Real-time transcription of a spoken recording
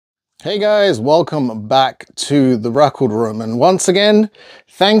Hey guys, welcome back to the Record Room, and once again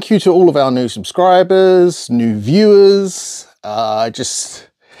thank you to all of our new subscribers, new viewers. I'm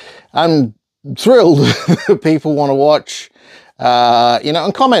thrilled that people want to watch,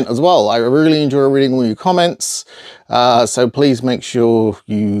 and comment as well. I really enjoy reading all your comments, so please make sure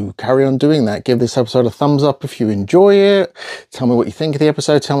you carry on doing that. Give this episode a thumbs up if you enjoy it. Tell me what you think of the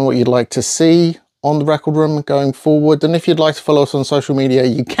episode. Tell me what you'd like to see on the Record Room going forward, and if you'd like to follow us on social media,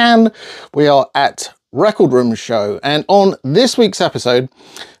 you can. We are at Record Room Show, and on this week's episode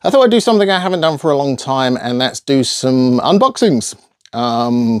I thought I'd do something I haven't done for a long time, and that's do some unboxings,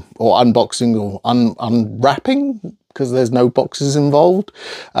 or unboxing, or unwrapping, because there's no boxes involved,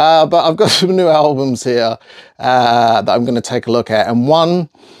 but I've got some new albums here that I'm going to take a look at, and one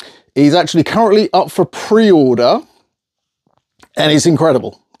is actually currently up for pre-order, and it's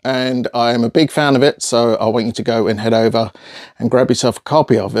incredible. And I'm a big fan of it, so I want you to go and head over and grab yourself a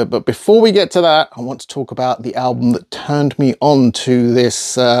copy of it. But before we get to that, I want to talk about the album that turned me on to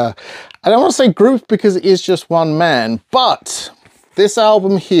this, I don't want to say group because it is just one man, but this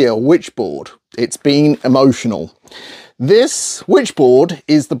album here, Witchboard, it's been emotional. This Witchboard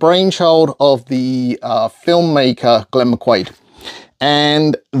is the brainchild of the filmmaker Glenn McQuaid.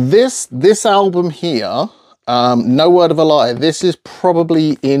 And this album here, no word of a lie, this is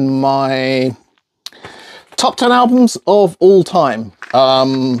probably in my top 10 albums of all time.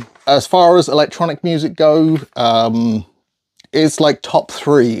 As far as electronic music go, it's like top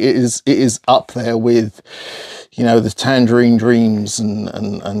 3. It is up there with, you know, the Tangerine Dreams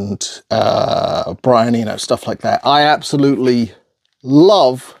and Brian, stuff like that. I absolutely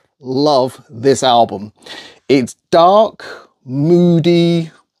love this album. It's dark,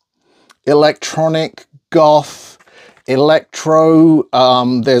 moody, electronic, goth, electro.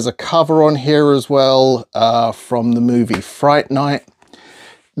 There's a cover on here as well from the movie Fright Night.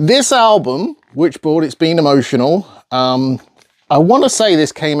 This album, Witchboard, it's been emotional. I want to say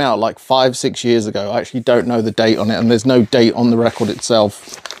this came out like 5-6 years ago. I actually don't know the date on it, and there's no date on the record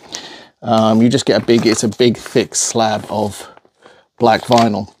itself. You just get it's a big thick slab of black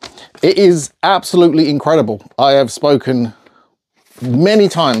vinyl. It is absolutely incredible. I have spoken many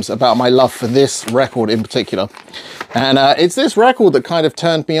times about my love for this record in particular, and it's this record that kind of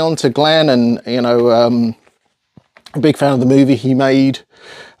turned me on to Glenn, and a big fan of the movie he made,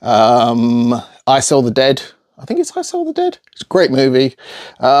 I Saw the Dead. I think it's I Saw the Dead. It's a great movie,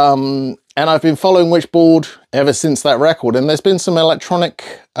 and I've been following Witchboard ever since that record, and there's been some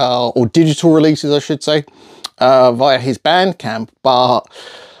electronic or digital releases, I should say, via his Bandcamp, but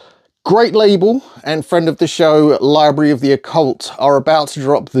great label and friend of the show, Library of the Occult, are about to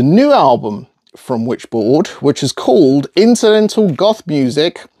drop the new album from Witchboard, which is called Incidental Goth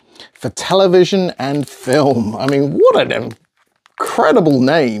Music for Television and Film. I mean, what an incredible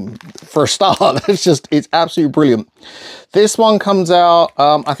name for a start. It's absolutely brilliant. This one comes out,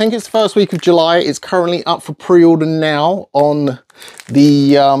 I think it's the first week of July. It's currently up for pre-order now on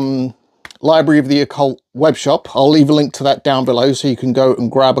the Library of the Occult web shop. I'll leave a link to that down below so you can go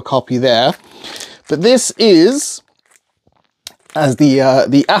and grab a copy there. But this is, as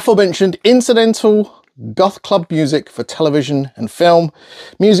the aforementioned, incidental goth club music for television and film.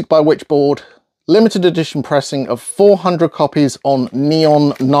 Music by Witchboard. Limited edition pressing of 400 copies on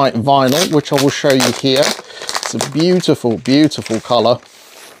neon night vinyl, which I will show you here. It's a beautiful, beautiful colour.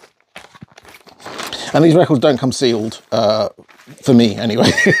 And these records don't come sealed, for me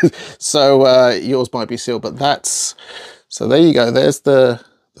anyway. So yours might be sealed, but that's, so there you go. There's the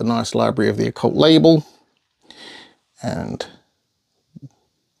nice Library of the Occult label, and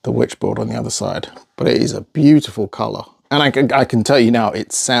the Witchboard on the other side. But it is a beautiful colour, and I can tell you now,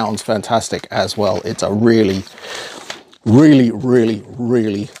 it sounds fantastic as well. It's a really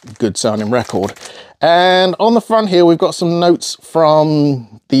good sounding record. And on the front here, we've got some notes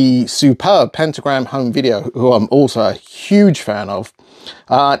from the superb Pentagram home video, who I'm also a huge fan of.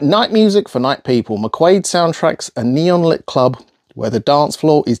 Night music for night people. McQuaid soundtracks a neon lit club where the dance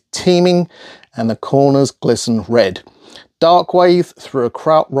floor is teeming and the corners glisten red. Dark wave through a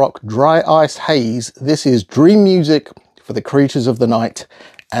krautrock dry ice haze. This is dream music for the creatures of the night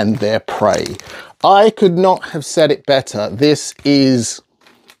and their prey. I could not have said it better. This is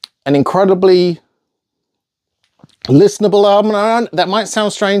an incredibly listenable album. That might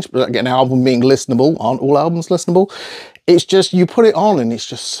sound strange, but again, an album being listenable, aren't all albums listenable? It's just, you put it on and it's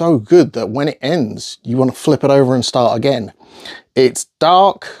just so good that when it ends, you want to flip it over and start again. It's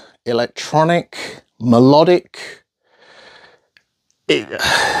dark, electronic, melodic. There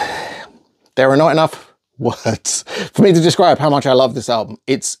are not enough words for me to describe how much I love this album.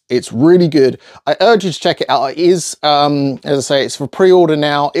 It's really good. I urge you to check it out. It is, as I say, it's for pre-order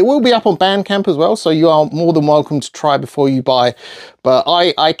now. It will be up on Bandcamp as well, so you are more than welcome to try before you buy. But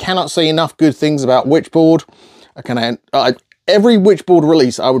I cannot say enough good things about Witchboard. Every Witchboard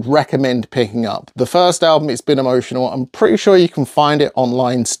release I would recommend picking up. The first album, it's been emotional. I'm pretty sure you can find it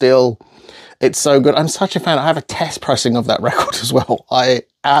online still. It's so good. I'm such a fan. I have a test pressing of that record as well. I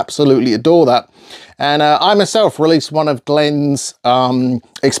absolutely adore that. And I myself released one of Glenn's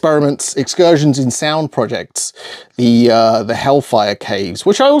excursions in sound projects, the Hellfire Caves,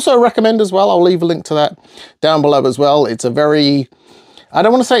 which I also recommend as well. I'll leave a link to that down below as well. It's a very, I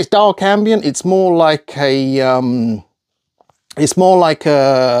don't want to say it's dark ambient. It's more like a,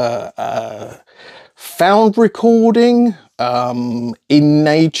 found recording in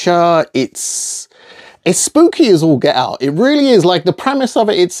nature. It's spooky as all get out. It really is. Like, the premise of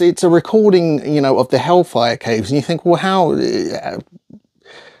it, it's a recording, you know, of the Hellfire Caves, and you think, well, how is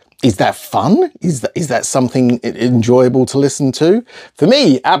that fun? Is that something enjoyable to listen to? For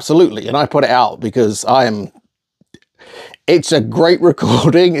me, absolutely. And I put it out because it's a great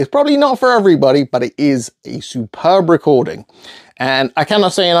recording. It's probably not for everybody, but it is a superb recording. And I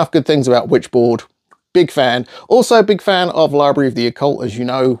cannot say enough good things about Witchboard. Big fan. Also a big fan of Library of the Occult. As you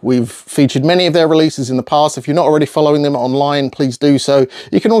know, we've featured many of their releases in the past. If you're not already following them online, please do so.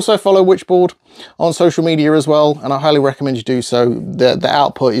 You can also follow Witchboard on social media as well, and I highly recommend you do so. The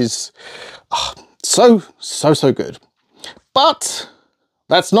output is so good. But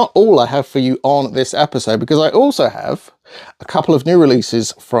that's not all I have for you on this episode, because I also have a couple of new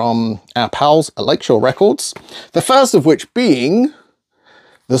releases from our pals at Lakeshore Records. The first of which being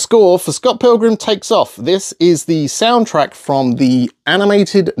the score for Scott Pilgrim Takes Off. This is the soundtrack from the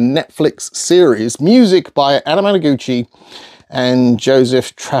animated Netflix series, music by Anna Managuchi and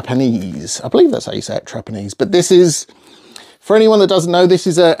Joseph Trapanese. I believe that's how you say it, Trapanese. But this is, for anyone that doesn't know, this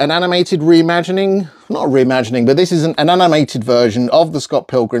is an animated reimagining, not a reimagining, but this is an animated version of the Scott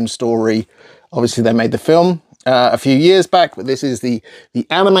Pilgrim story. Obviously, they made the film a few years back, but this is the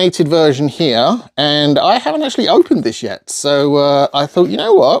animated version here, and I haven't actually opened this yet, so I thought, you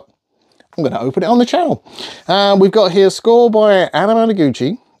know what, I'm going to open it on the channel. We've got here score by Anna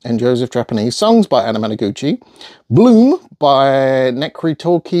Managuchi and Joseph Trapanese, songs by Anna Managuchi, Bloom by Necri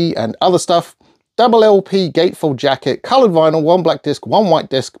Talkie and other stuff, double LP gatefold jacket, coloured vinyl, one black disc, one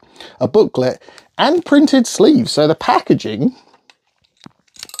white disc, a booklet, and printed sleeves. So the packaging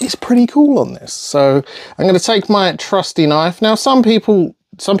is pretty cool on this. So I'm going to take my trusty knife. Now, some people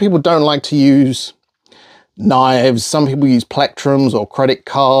don't like to use knives. Some people use plectrums or credit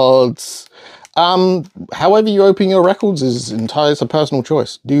cards. However you open your records is entirely a personal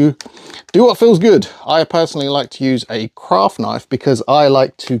choice. Do what feels good. I personally like to use a craft knife because I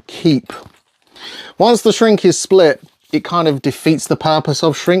like to keep, once the shrink is split, it kind of defeats the purpose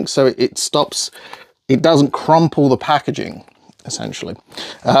of shrink. So it doesn't crumple the packaging, essentially.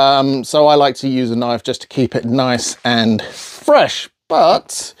 So I like to use a knife just to keep it nice and fresh.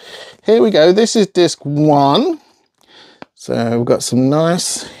 But here we go. This is disc 1. So we've got some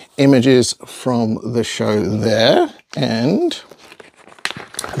nice images from the show there. And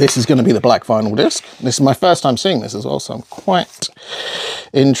this is going to be the black vinyl disc. This is my first time seeing this as well, so I'm quite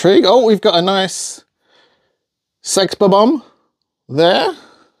intrigued. Oh, we've got a nice Sex Bob-omb there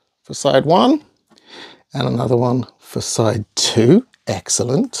for side 1. And another one for side 2.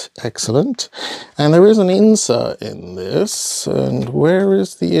 Excellent, excellent. And there is an insert in this. And where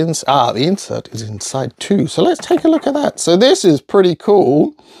is the insert? Ah, the insert is in side 2. So let's take a look at that. So this is pretty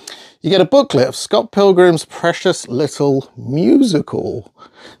cool. You get a booklet of Scott Pilgrim's Precious Little Musical.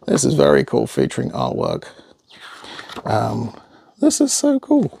 This is very cool, featuring artwork. This is so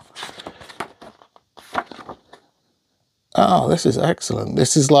cool. Oh, this is excellent.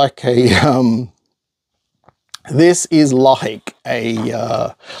 This is like a this is like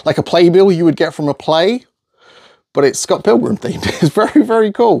a playbill you would get from a play, but it's Scott Pilgrim themed. It's very,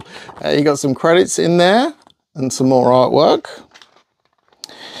 very cool. You got some credits in there and some more artwork.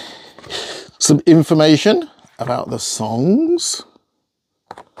 Some information about the songs.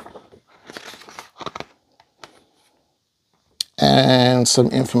 And some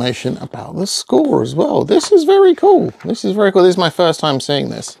information about the score as well. This is very cool. This is very cool. This is my first time seeing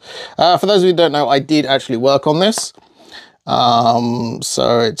this. For those of you who don't know, I did actually work on this.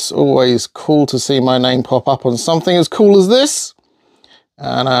 So it's always cool to see my name pop up on something as cool as this.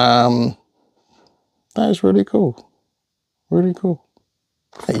 And that is really cool. Really cool.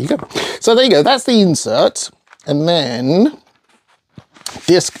 There you go. So there you go. That's the insert. And then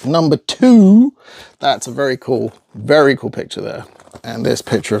disc number 2. That's a very cool picture there. And this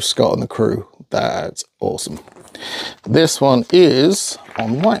picture of Scott and the crew. That's awesome. This one is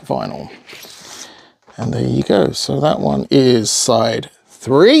on white vinyl. And there you go. So that one is side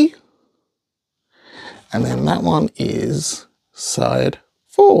 3. And then that one is side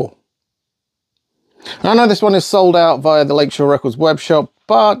 4. I know this one is sold out via the Lakeshore Records web shop,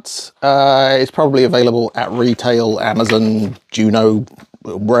 but it's probably available at retail, Amazon, Juno,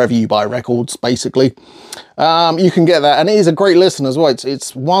 wherever you buy records, basically. You can get that, and it is a great listen as well.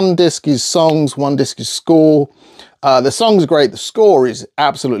 It's one disc is songs, one disc is score. The song's great, the score is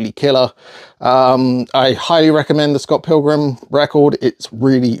absolutely killer. I highly recommend the Scott Pilgrim record. It's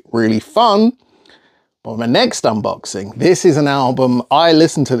really, really fun. But my next unboxing, this is an album, I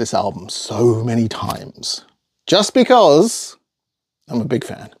listened to this album so many times, just because I'm a big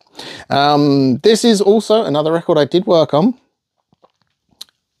fan. This is also another record I did work on,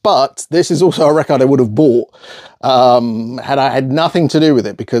 but this is also a record I would have bought had I had nothing to do with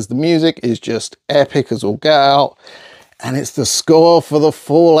it, because the music is just epic as all get out, and it's the score for the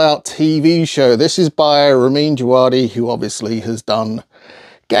Fallout TV show. This is by Ramin Djawadi, who obviously has done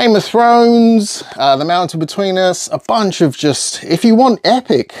Game of Thrones, The Mountain Between Us, a bunch of just, if you want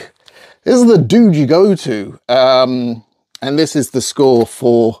epic, this is the dude you go to. And this is the score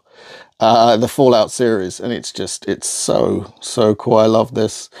for the Fallout series, and it's so cool. I love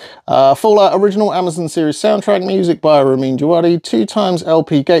this. Fallout original Amazon series soundtrack, music by Ramin Djawadi, 2x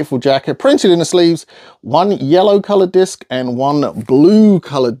LP gatefold jacket, printed in the sleeves, 1 yellow colored disc and 1 blue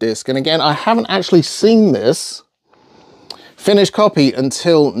colored disc. And again, I haven't actually seen this finished copy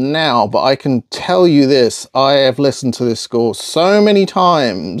until now, but I can tell you this, I have listened to this score so many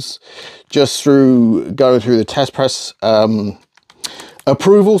times just through going through the test press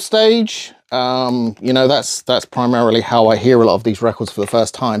approval stage. You know, that's primarily how I hear a lot of these records for the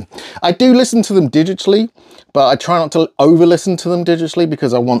first time. I do listen to them digitally, but I try not to over listen to them digitally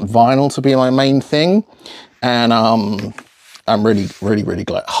because I want vinyl to be my main thing. And I'm really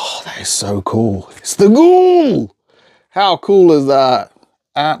glad. Oh, that is so cool. It's the Ghoul. How cool is that?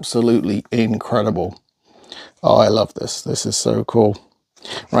 Absolutely incredible. Oh, I love this. This is so cool.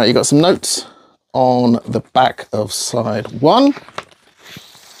 Right, you got some notes on the back of side 1.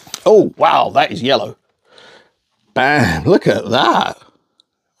 Oh, wow, that is yellow. Bam, look at that.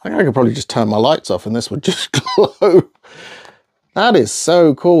 I think I could probably just turn my lights off and this would just glow. That is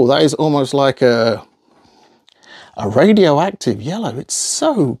so cool. That is almost like a radioactive yellow. It's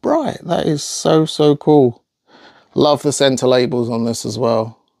so bright. That is so cool. Love the center labels on this as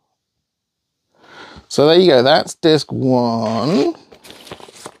well. So there you go, that's disc 1.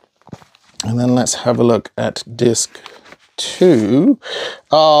 And then let's have a look at disc 2.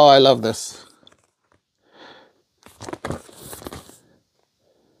 Oh, I love this.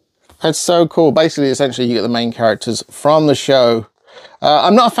 That's so cool. Basically, essentially, you get the main characters from the show.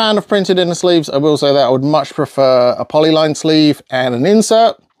 I'm not a fan of printed inner sleeves. I will say that I would much prefer a polyline sleeve and an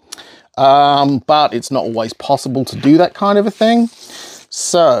insert. But it's not always possible to do that kind of a thing.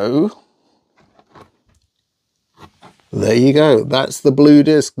 So there you go. That's the blue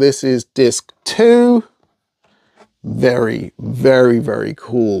disc. This is disc 2. Very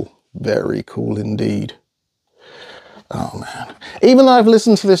cool. Very cool indeed. Oh man. Even though I've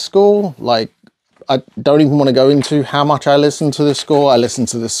listened to this score, like, I don't even want to go into how much I listen to this score. I listen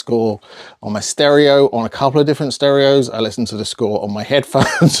to this score on my stereo, on a couple of different stereos. I listen to the score on my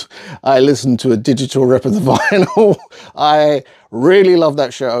headphones. I listen to a digital rip of the vinyl. I really love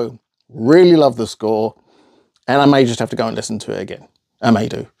that show, really love the score, and I may just have to go and listen to it again. I may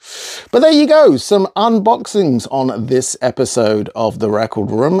do. But there you go, some unboxings on this episode of The Record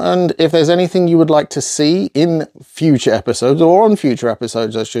Room. And if there's anything you would like to see in future episodes, or on future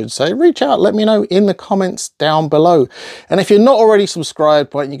episodes, I should say, reach out, let me know in the comments down below. And if you're not already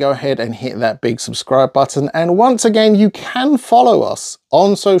subscribed, why don't you go ahead and hit that big subscribe button. And once again, you can follow us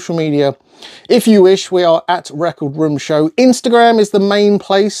on social media if you wish. We are at Record Room Show. Instagram is the main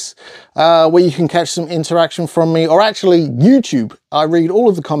place where you can catch some interaction from me, or actually YouTube. I read all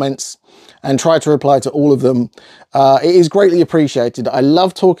of the comments and try to reply to all of them. It is greatly appreciated. I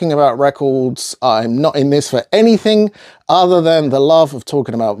love talking about records. I'm not in this for anything other than the love of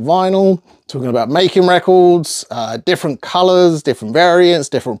talking about vinyl, talking about making records, different colors, different variants,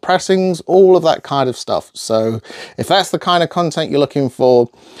 different pressings, all of that kind of stuff. So if that's the kind of content you're looking for,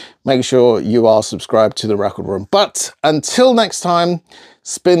 make sure you are subscribed to The Record Room. But until next time,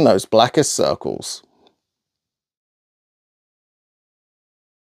 spin those blackest circles.